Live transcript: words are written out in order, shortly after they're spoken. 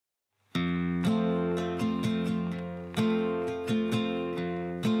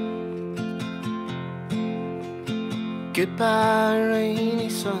Goodbye, rainy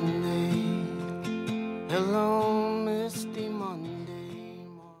Sunday. Hello, misty Monday.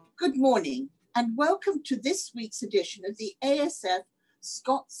 Good morning, and welcome to this week's edition of the ASF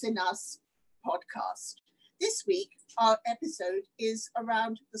Scots in Us podcast. This week, our episode is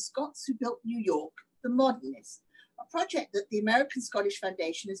around the Scots who built New York, the Modernists, a project that the American Scottish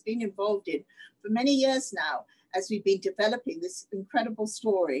Foundation has been involved in for many years now, as we've been developing this incredible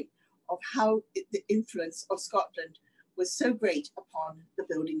story of how the influence of Scotland was so great upon the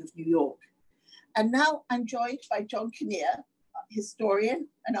building of New York. And now I'm joined by John Kinnear, a historian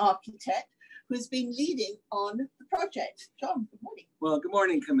and architect, who's been leading on the project. John, good morning. Well, good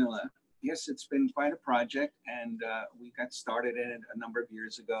morning, Camilla. Yes, it's been quite a project, and we got started in it a number of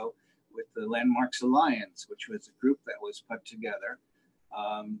years ago with the Landmarks Alliance, which was a group that was put together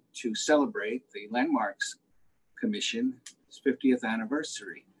to celebrate the Landmarks Commission's 50th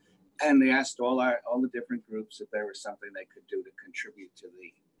anniversary. And they asked all the different groups if there was something they could do to contribute to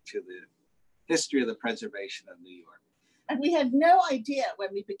the history of the preservation of New York. And we had no idea when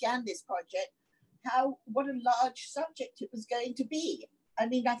we began this project what a large subject it was going to be. I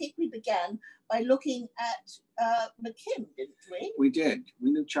mean, I think we began by looking at McKim, didn't we? We did. We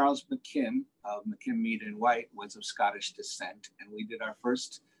knew Charles McKim of McKim, Mead and White was of Scottish descent, and we did our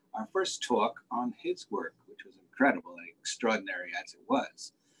first talk on his work, which was incredible and extraordinary as it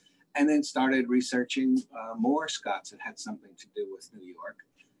was. And then started researching more Scots that had something to do with New York.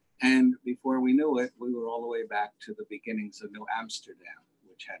 And before we knew it, we were all the way back to the beginnings of New Amsterdam,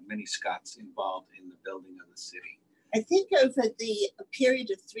 which had many Scots involved in the building of the city. I think over the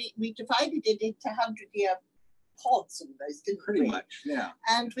period of we divided it into 100-year pods almost, didn't we? Pretty much, yeah.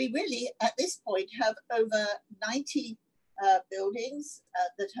 And we really, at this point, have over 90 buildings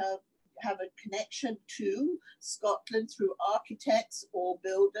that have a connection to Scotland through architects or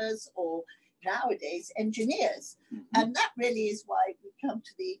builders or nowadays engineers. Mm-hmm. And that really is why we come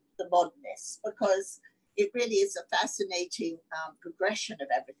to the Modernists, because it really is a fascinating progression of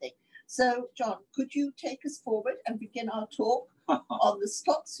everything. So, John, could you take us forward and begin our talk on the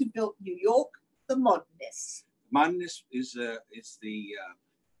Scots who built New York, the Modernists? Modernists is the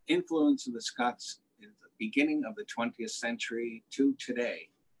influence of the Scots in the beginning of the 20th century to today.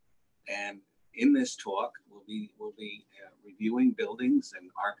 And in this talk, we'll be reviewing buildings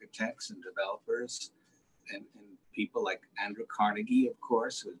and architects and developers and people like Andrew Carnegie, of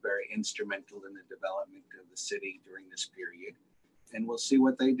course, who was very instrumental in the development of the city during this period. And we'll see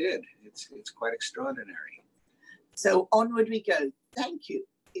what they did. It's quite extraordinary. So onward we go. Thank you.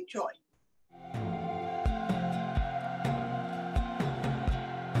 Enjoy.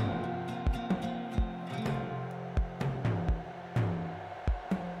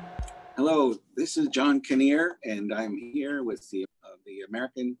 Hello, this is John Kinnear, and I'm here with the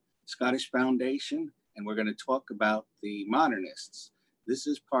American Scottish Foundation, and we're going to talk about the Modernists. This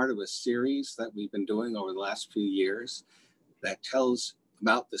is part of a series that we've been doing over the last few years that tells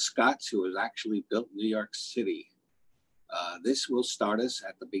about the Scots who have actually built New York City. This will start us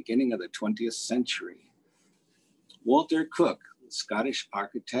at the beginning of the 20th century. Walter Cook, the Scottish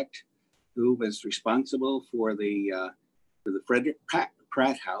architect who was responsible for the Frederick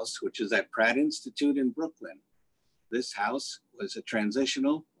Pratt House, which is at Pratt Institute in Brooklyn. This house was a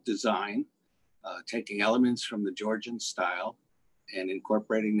transitional design, taking elements from the Georgian style and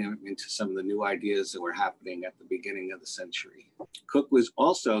incorporating them into some of the new ideas that were happening at the beginning of the century. Cook was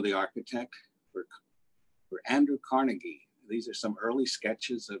also the architect for Andrew Carnegie. These are some early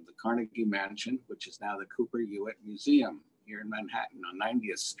sketches of the Carnegie Mansion, which is now the Cooper Hewitt Museum here in Manhattan on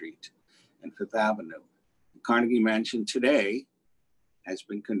 90th Street and Fifth Avenue. The Carnegie Mansion today has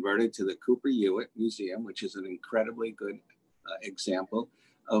been converted to the Cooper Hewitt Museum, which is an incredibly good example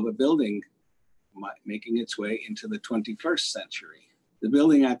of a building making its way into the 21st century. The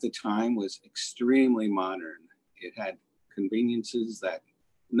building at the time was extremely modern. It had conveniences that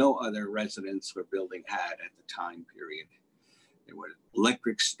no other residence or building had at the time period. There were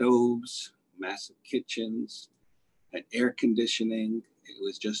electric stoves, massive kitchens, had air conditioning. It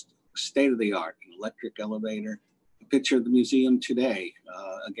was just state of the art, an electric elevator. Picture of the museum today,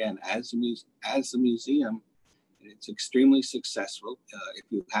 again, as the museum, and it's extremely successful. If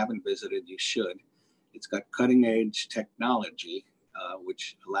you haven't visited, you should. It's got cutting edge technology,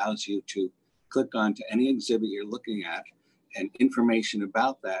 which allows you to click onto any exhibit you're looking at, and information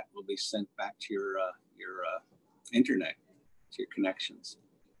about that will be sent back to your internet, to your connections.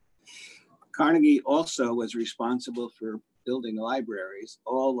 Carnegie also was responsible for building libraries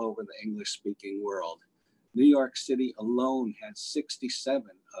all over the English-speaking world. New York City alone has 67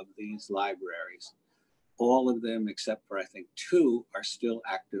 of these libraries. All of them, except for I think 2, are still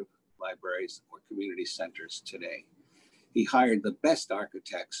active libraries or community centers today. He hired the best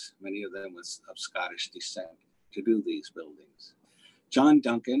architects, many of them was of Scottish descent, to do these buildings. John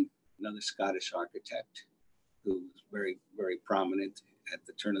Duncan, another Scottish architect, who was very, very prominent at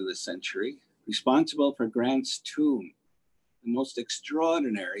the turn of the century, responsible for Grant's tomb, the most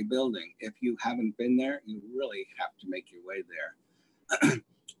extraordinary building. If you haven't been there, you really have to make your way there.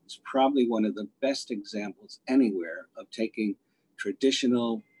 It's probably one of the best examples anywhere of taking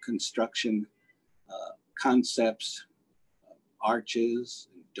traditional construction concepts, arches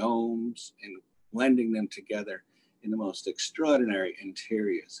and domes, and blending them together in the most extraordinary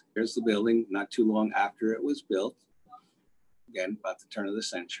interiors. Here's the building not too long after it was built, again, about the turn of the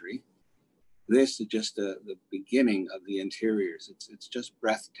century. This is just the beginning of the interiors. It's just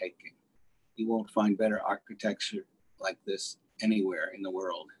breathtaking. You won't find better architecture like this anywhere in the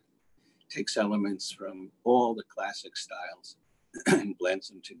world. It takes elements from all the classic styles and blends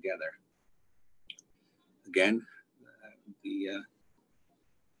them together. Again,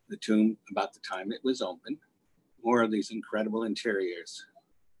 the tomb, about the time it was open, more of these incredible interiors.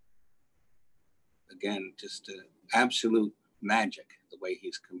 Again, just absolute magic, the way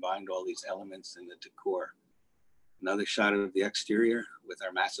he's combined all these elements in the decor. Another shot of the exterior with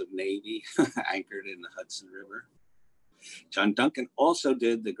our massive navy anchored in the Hudson River. John Duncan also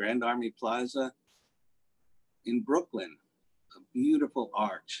did the Grand Army Plaza in Brooklyn, a beautiful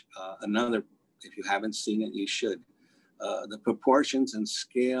arch. Another, if you haven't seen it, you should. The proportions and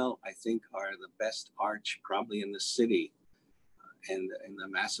scale, I think, are the best arch probably in the city. And the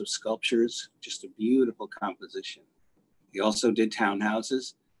massive sculptures, just a beautiful composition. He also did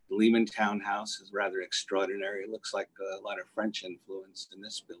townhouses. The Lehman Townhouse is rather extraordinary. It looks like a lot of French influence in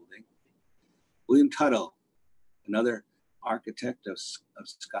this building. William Tuttle, another architect of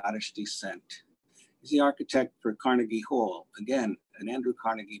Scottish descent. He's the architect for Carnegie Hall. Again, an Andrew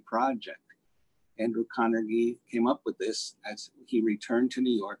Carnegie project. Andrew Carnegie came up with this as he returned to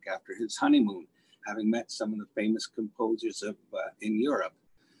New York after his honeymoon, having met some of the famous composers in Europe.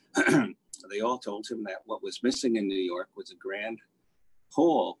 They all told him that what was missing in New York was a grand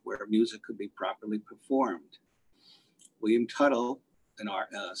hall where music could be properly performed. William Tuttle,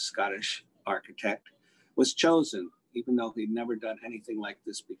 a Scottish architect, was chosen, even though he'd never done anything like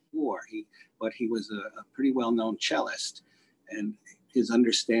this before. But he was a pretty well-known cellist, and his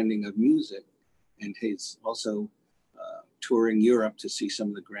understanding of music and his also touring Europe to see some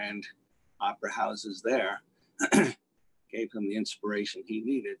of the grand opera houses there gave him the inspiration he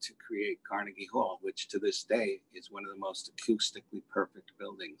needed to create Carnegie Hall, which to this day is one of the most acoustically perfect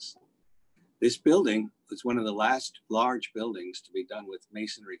buildings. This building was one of the last large buildings to be done with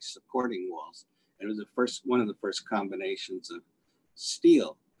masonry supporting walls. And it was one of the first combinations of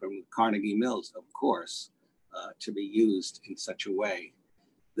steel from Carnegie Mills, of course, to be used in such a way.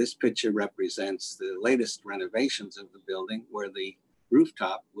 This picture represents the latest renovations of the building, where the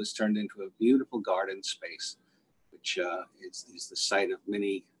rooftop was turned into a beautiful garden space, which is the site of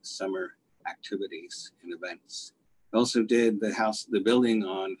many summer activities and events. Also did the building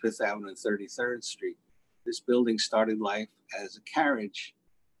on 5th Avenue and 33rd Street. This building started life as a carriage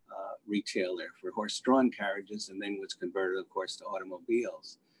retailer for horse-drawn carriages, and then was converted, of course, to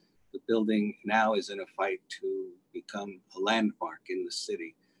automobiles. The building now is in a fight to become a landmark in the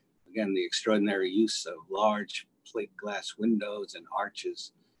city. Again, the extraordinary use of large plate glass windows and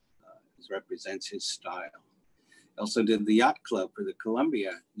arches represents his style. Also did the yacht club for the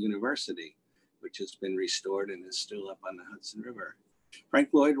Columbia University, which has been restored and is still up on the Hudson River. Frank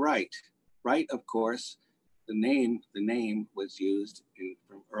Lloyd Wright. Wright, of course, the name was used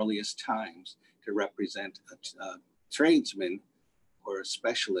from earliest times to represent a tradesman or a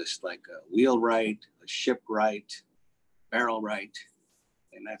specialist, like a wheelwright, a shipwright, barrelwright,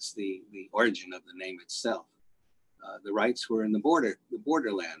 and that's the origin of the name itself. The Wrights were in the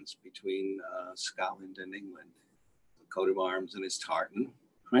borderlands between Scotland and England. The coat of arms and his tartan.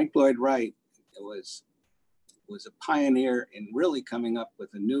 Frank Lloyd Wright was a pioneer in really coming up with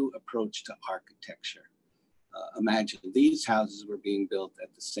a new approach to architecture. Imagine these houses were being built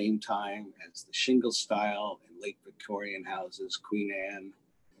at the same time as the shingle style and late Victorian houses, Queen Anne,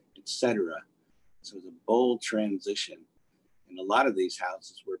 etc. So it was a bold transition. And a lot of these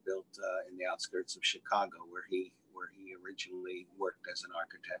houses were built in the outskirts of Chicago, where he originally worked as an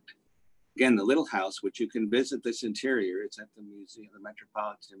architect. Again, the little house, which you can visit this interior, it's at the museum, the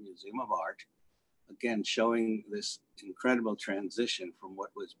Metropolitan Museum of Art. Again, showing this incredible transition from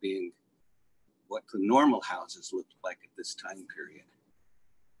what the normal houses looked like at this time period.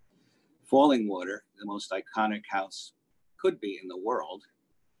 Fallingwater, the most iconic house could be in the world,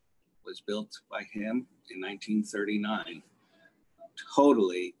 was built by him in 1939.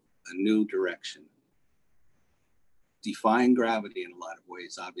 Totally a new direction. defying gravity in a lot of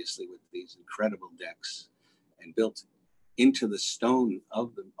ways, obviously, with these incredible decks, and built into the stone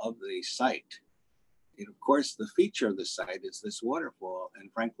of the site. And of course, the feature of the site is this waterfall.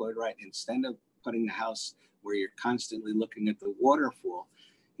 And Frank Lloyd Wright, instead of putting the house where you're constantly looking at the waterfall,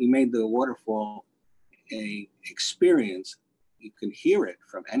 he made the waterfall a experience. You can hear it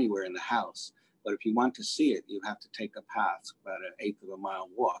from anywhere in the house, but if you want to see it, you have to take a path, about an eighth of a mile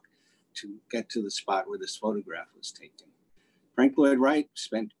walk, to get to the spot where this photograph was taken. Frank Lloyd Wright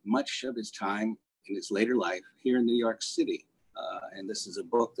spent much of his time in his later life here in New York City. And this is a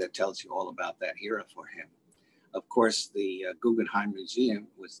book that tells you all about that era for him. Of course, the Guggenheim Museum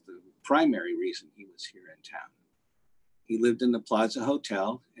was the primary reason he was here in town. He lived in the Plaza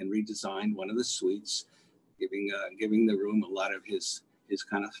Hotel and redesigned one of the suites, giving the room a lot of his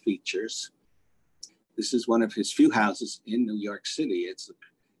kind of features. This is one of his few houses in New York City. It's the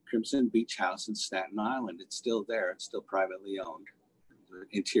Crimson Beach House in Staten Island. It's still there. It's still privately owned. The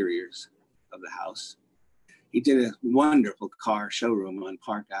interiors of the house. He did a wonderful car showroom on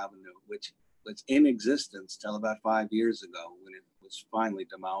Park Avenue, which was in existence till about 5 years ago when it was finally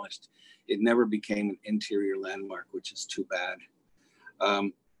demolished. It never became an interior landmark, which is too bad.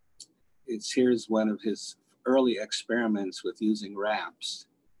 Here's one of his early experiments with using ramps.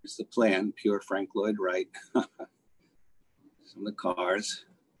 Here's the plan, pure Frank Lloyd Wright. Some of the cars.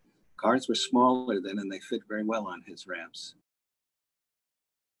 Cars were smaller then and they fit very well on his ramps.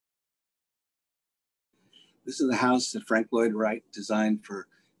 This is the house that Frank Lloyd Wright designed for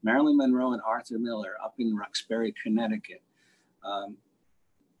Marilyn Monroe and Arthur Miller up in Roxbury, Connecticut.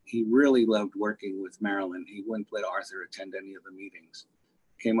 He really loved working with Marilyn. He wouldn't let Arthur attend any of the meetings.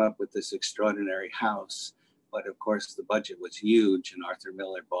 Came up with this extraordinary house, but of course the budget was huge and Arthur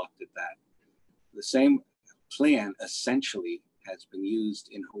Miller balked at that. The same plan essentially has been used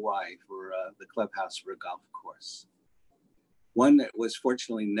in Hawaii for the clubhouse for a golf course. One that was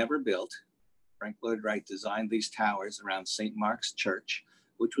fortunately never built. Frank Lloyd Wright designed these towers around St. Mark's Church,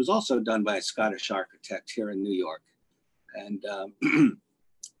 which was also done by a Scottish architect here in New York. And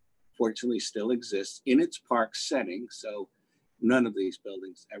fortunately still exists in its park setting. So none of these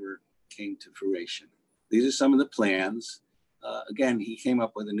buildings ever came to fruition. These are some of the plans. Again, he came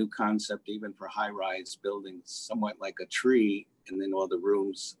up with a new concept even for high-rise buildings, somewhat like a tree, and then all the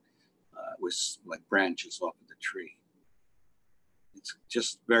rooms was like branches off of the tree. It's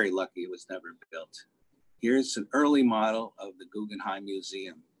just very lucky it was never built. Here's an early model of the Guggenheim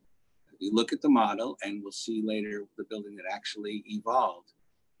Museum. You look at the model and we'll see later the building that actually evolved,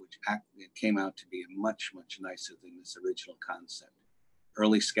 which came out to be much, much nicer than this original concept.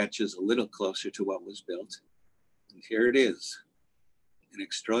 Early sketches a little closer to what was built. And here it is, an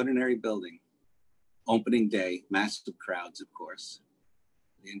extraordinary building. Opening day, massive crowds, of course.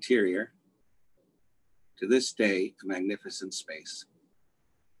 The interior, to this day, a magnificent space.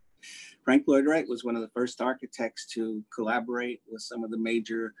 Frank Lloyd Wright was one of the first architects to collaborate with some of the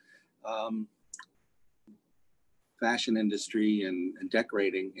major fashion industry and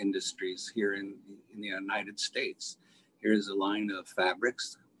decorating industries here in the United States. Here's a line of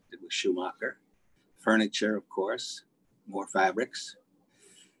fabrics, it was Schumacher. Furniture, of course, more fabrics.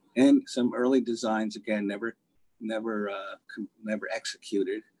 And some early designs, again, never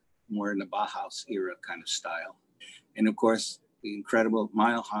executed, more in the Bauhaus era kind of style. And of course, the incredible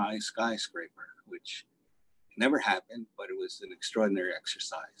mile-high skyscraper, which never happened, but it was an extraordinary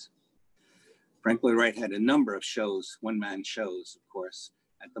exercise. Frank Lloyd Wright had a number of shows, one-man shows, of course,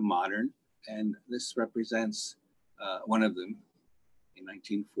 at the Modern, and this represents one of them in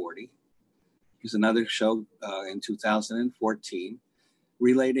 1940. Here's another show in 2014,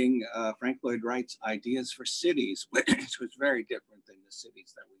 relating Frank Lloyd Wright's ideas for cities, which was very different than the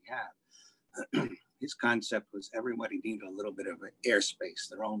cities that we have. His concept was everybody needed a little bit of an airspace,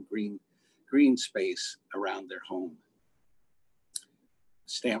 their own green space around their home.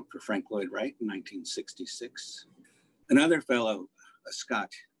 Stamp for Frank Lloyd Wright in 1966. Another fellow, a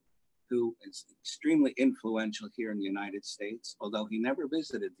Scot, who is extremely influential here in the United States, although he never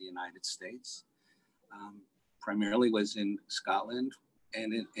visited the United States, primarily was in Scotland,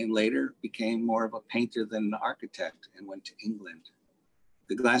 and later became more of a painter than an architect and went to England.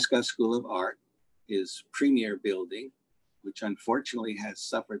 The Glasgow School of Art, his premier building, which unfortunately has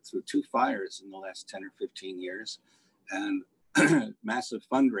suffered through 2 fires in the last 10 or 15 years, and massive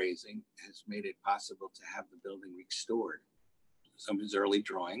fundraising has made it possible to have the building restored. Some of his early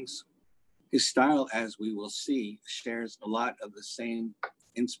drawings. His style, as we will see, shares a lot of the same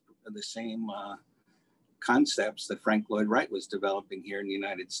concepts that Frank Lloyd Wright was developing here in the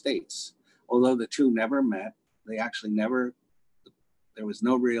United States. Although the two never met, they actually there was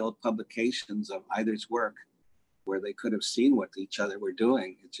no real publications of either's work where they could have seen what each other were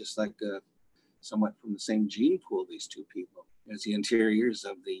doing. It's just like somewhat from the same gene pool, these two people. There's the interiors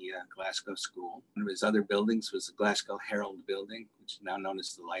of the Glasgow School. One of his other buildings was the Glasgow Herald Building, which is now known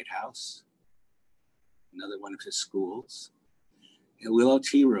as the Lighthouse. Another one of his schools. And Willow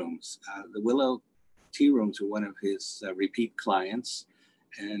Tea Rooms. The Willow Tea Rooms were one of his repeat clients.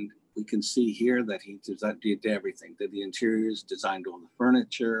 And we can see here that he did everything. Did the interiors, designed all the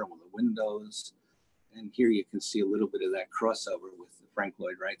furniture, all the windows. And here you can see a little bit of that crossover with the Frank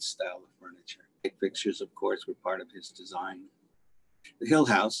Lloyd Wright style of furniture. Fixtures, of course, were part of his design. The Hill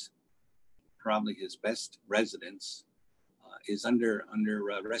House, probably his best residence, is under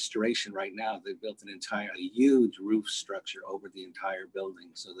restoration right now. They built a huge roof structure over the entire building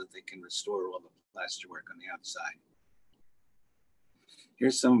so that they can restore all the plasterwork on the outside.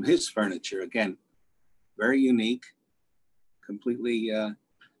 Here's some of his furniture. Again, very unique, completely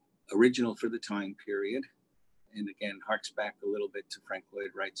original for the time period. And again, harks back a little bit to Frank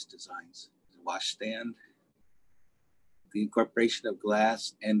Lloyd Wright's designs. The washstand. The incorporation of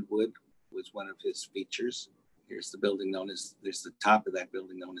glass and wood was one of his features. Here's the building there's the top of that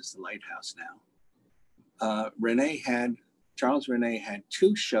building known as the Lighthouse now. Charles René had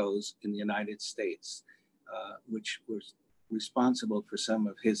 2 shows in the United States, which was responsible for some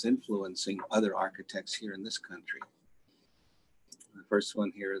of his influencing other architects here in this country. The first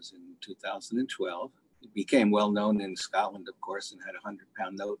one here is in 2012. He became well known in Scotland, of course, and had a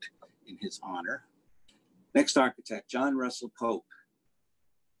 £100 note in his honor. Next architect, John Russell Pope,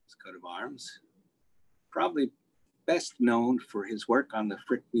 his coat of arms. Probably best known for his work on the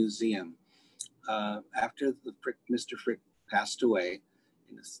Frick Museum. After Mr. Frick passed away,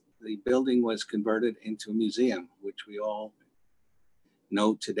 the building was converted into a museum, which we all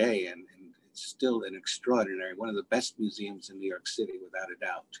know today, and it's still an extraordinary, one of the best museums in New York City, without a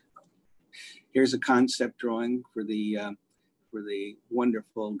doubt. Here's a concept drawing for the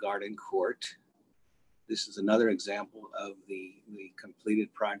wonderful garden court. This is another example of the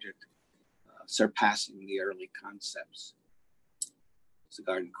completed project surpassing the early concepts. It's the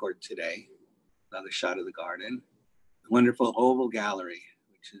garden court today. Another shot of the garden. Wonderful oval gallery,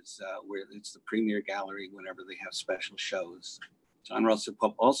 which is where it's the premier gallery whenever they have special shows. John Russell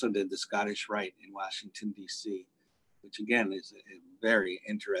Pope also did the Scottish Rite in Washington, D.C., which again is a very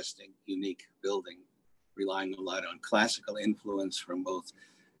interesting, unique building, relying a lot on classical influence from both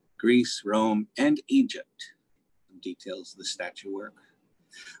Greece, Rome, and Egypt. Some details of the statue work.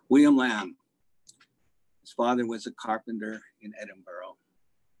 William Lamb. His father was a carpenter in Edinburgh.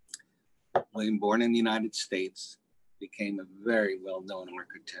 William, born in the United States, became a very well-known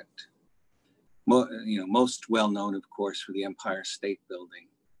architect. Most well-known, of course, for the Empire State Building.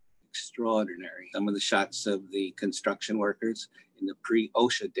 Extraordinary. Some of the shots of the construction workers in the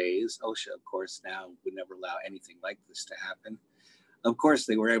pre-OSHA days. OSHA, of course, now would never allow anything like this to happen. Of course,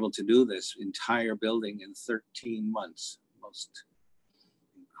 they were able to do this entire building in 13 months. Most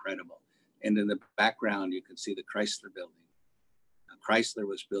incredible. And in the background, you can see the Chrysler Building. Chrysler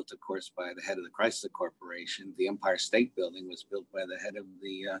was built, of course, by the head of the Chrysler Corporation. The Empire State Building was built by the head of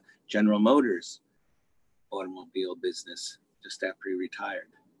the General Motors automobile business just after he retired.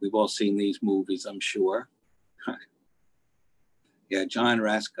 We've all seen these movies, I'm sure. Yeah, John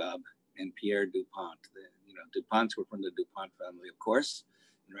Raskob and Pierre DuPont. DuPonts were from the DuPont family, of course,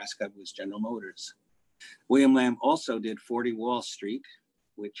 and Raskob was General Motors. William Lamb also did 40 Wall Street,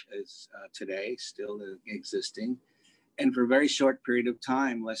 which is today still existing. And for a very short period of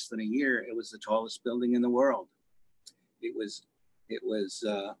time, less than a year, it was the tallest building in the world. It was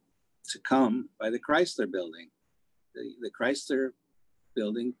succumbed by the Chrysler Building. The Chrysler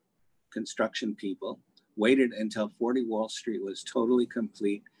Building construction people waited until 40 Wall Street was totally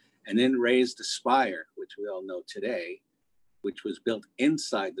complete and then raised a spire, which we all know today, which was built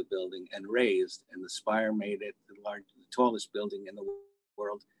inside the building and raised, and the spire made it the tallest building in the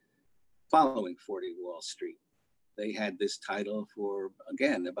world following 40 Wall Street. They had this title for,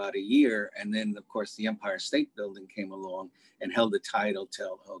 again, about a year. And then, of course, the Empire State Building came along and held the title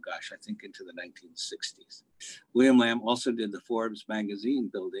till, I think into the 1960s. William Lamb also did the Forbes magazine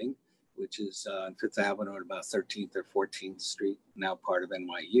building, which is on Fifth Avenue at about 13th or 14th Street, now part of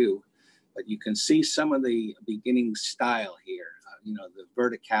NYU. But you can see some of the beginning style here, the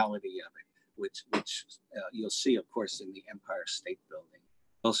verticality of it, which you'll see, of course, in the Empire State Building.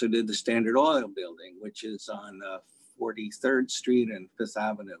 Also did the Standard Oil Building, which is on 43rd Street and Fifth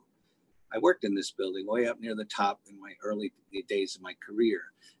Avenue. I worked in this building way up near the top in my early days of my career.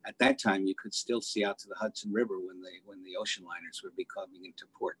 At that time, you could still see out to the Hudson River when the ocean liners would be coming into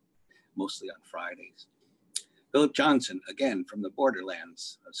port, mostly on Fridays. Philip Johnson, again, from the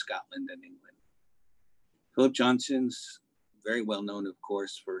borderlands of Scotland and England. Philip Johnson's very well known, of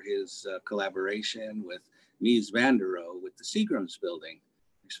course, for his collaboration with Mies van der Rohe with the Seagram's building.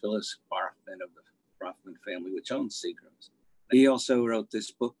 There's Phyllis Barfman of the Barfman family, which owns Seagram's. He also wrote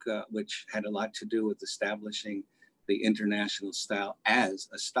this book, which had a lot to do with establishing the international style as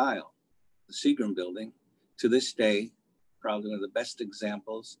a style. The Seagram building, to this day, probably one of the best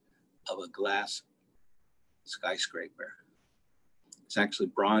examples of a glass skyscraper. It's actually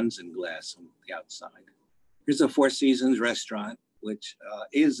bronze and glass on the outside. Here's a Four Seasons restaurant, which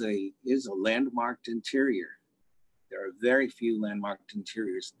is a landmarked interior. There are very few landmarked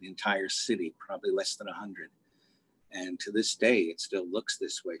interiors in the entire city, probably less than 100. And to this day, it still looks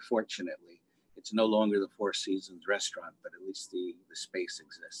this way, fortunately. It's no longer the Four Seasons restaurant, but at least the space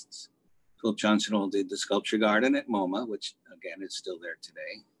exists. Philip Johnson did the sculpture garden at MoMA, which again is still there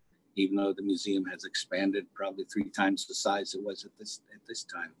today, even though the museum has expanded probably 3 times the size it was at this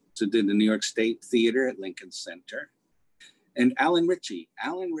time. So did the New York State Theater at Lincoln Center. And Alan Ritchie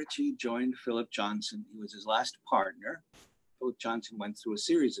joined Philip Johnson. He was his last partner. Philip Johnson went through a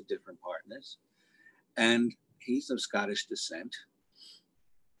series of different partners, and he's of Scottish descent.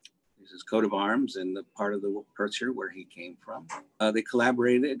 There's his coat of arms and the part of the Perthshire where he came from. They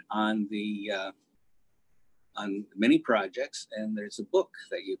collaborated on many projects, and there's a book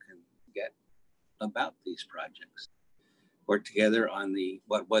that you can get about these projects. Worked together on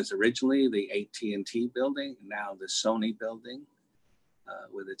what was originally the AT&T building, now the Sony building,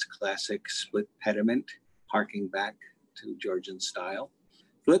 with its classic split pediment, harking back to Georgian style.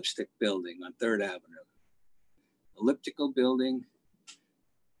 Flipstick building on 3rd Avenue. Elliptical building,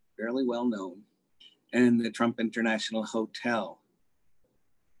 fairly well known, and the Trump International Hotel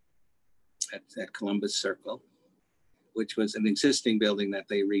at Columbus Circle, which was an existing building that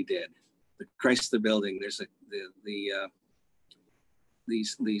they redid. The Chrysler building, there's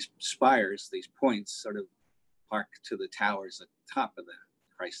these spires, these points sort of park to the towers at the top of the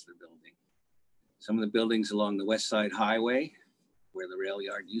Chrysler building. Some of the buildings along the West Side Highway, where the rail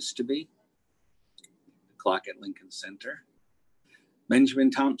yard used to be, the clock at Lincoln Center.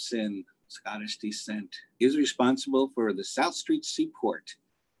 Benjamin Thompson, Scottish descent. He was responsible for the South Street Seaport,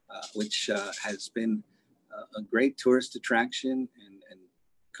 which has been a great tourist attraction and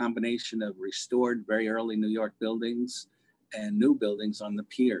combination of restored very early New York buildings and new buildings on the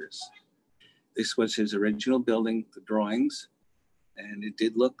piers. This was his original building, the drawings, and it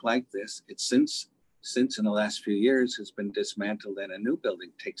did look like this. It's since in the last few years has been dismantled and a new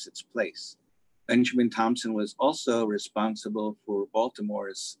building takes its place. Benjamin Thompson was also responsible for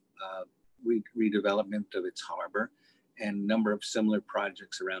Baltimore's redevelopment of its harbor and a number of similar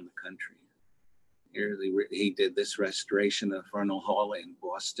projects around the country. Here he did this restoration of Fernald Hall in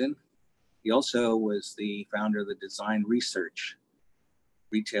Boston. He also was the founder of the Design Research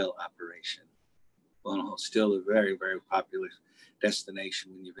retail operation. Well, still a very, very popular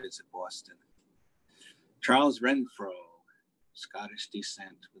destination when you visit Boston. Charles Renfro, Scottish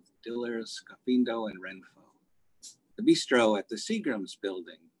descent, with Diller, Scafindo, and Renfro. The bistro at the Seagram's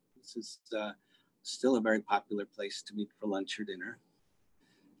building. This is still a very popular place to meet for lunch or dinner.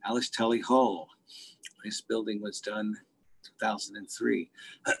 Alice Tully Hall. This building was done in 2003.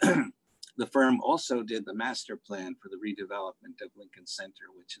 The firm also did the master plan for the redevelopment of Lincoln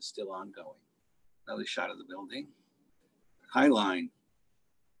Center, which is still ongoing. Another shot of the building. High Line,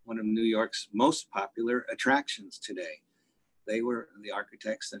 one of New York's most popular attractions today. They were the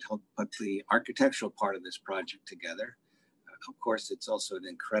architects that helped put the architectural part of this project together. Of course, it's also an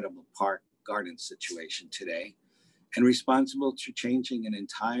incredible park garden situation today, and responsible for changing an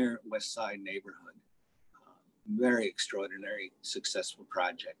entire West Side neighborhood. Very extraordinary, successful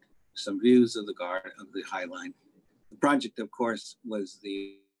project. Some views of the High Line. The project, of course, was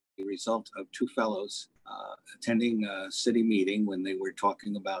the result of 2 fellows attending a city meeting when they were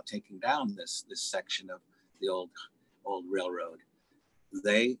talking about taking down this section of the old railroad.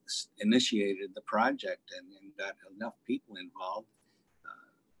 They initiated the project and got enough people involved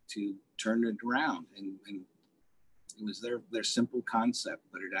to turn it around. And it was their simple concept,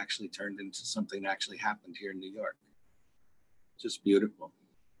 but it actually turned into something that actually happened here in New York. Just beautiful.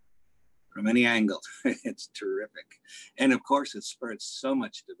 From any angle, it's terrific. And of course, it spurred so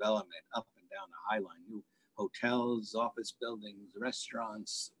much development up and down the High Line. New hotels, office buildings,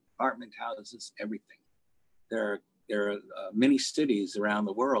 restaurants, apartment houses, everything. There are many cities around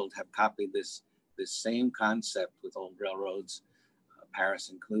the world have copied this same concept with old railroads,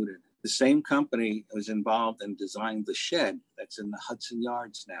 Paris included. The same company was involved and designed the shed that's in the Hudson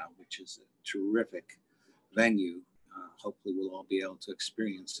Yards now, which is a terrific venue. Hopefully we'll all be able to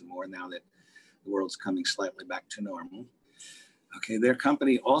experience some more now that the world's coming slightly back to normal. Okay, their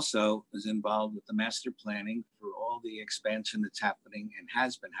company also is involved with the master planning for all the expansion that's happening and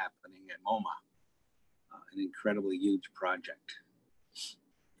has been happening at MoMA, an incredibly huge project.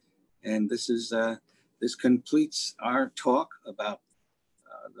 And this completes our talk about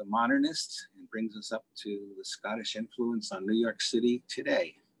the Modernists and brings us up to the Scottish influence on New York City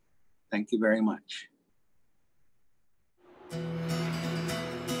today. Thank you very much.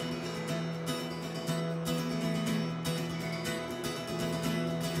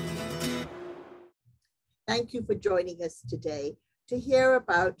 Thank you for joining us today to hear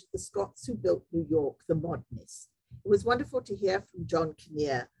about the Scots who built New York, the Modernists. It was wonderful to hear from John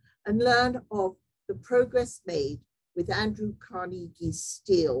Kinnear and learn of the progress made with Andrew Carnegie's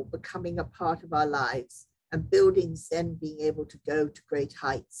steel becoming a part of our lives and buildings then being able to go to great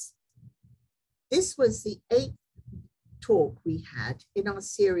heights. This was the 8th talk we had in our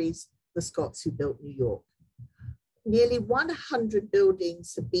series, The Scots Who Built New York. Nearly 100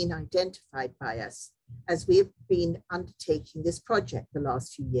 buildings have been identified by us as we have been undertaking this project the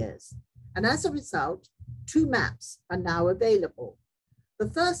last few years. And as a result, 2 maps are now available. The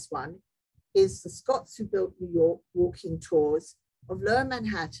first one is the Scots Who Built New York walking tours of Lower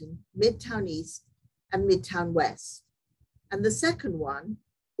Manhattan, Midtown East, and Midtown West. And the second one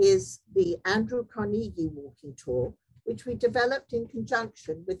is the Andrew Carnegie walking tour, which we developed in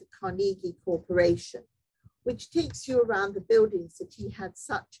conjunction with the Carnegie Corporation, which takes you around the buildings that he had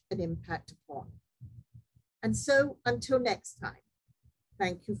such an impact upon. And so until next time,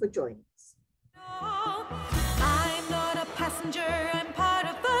 thank you for joining us. I'm not a passenger, I'm part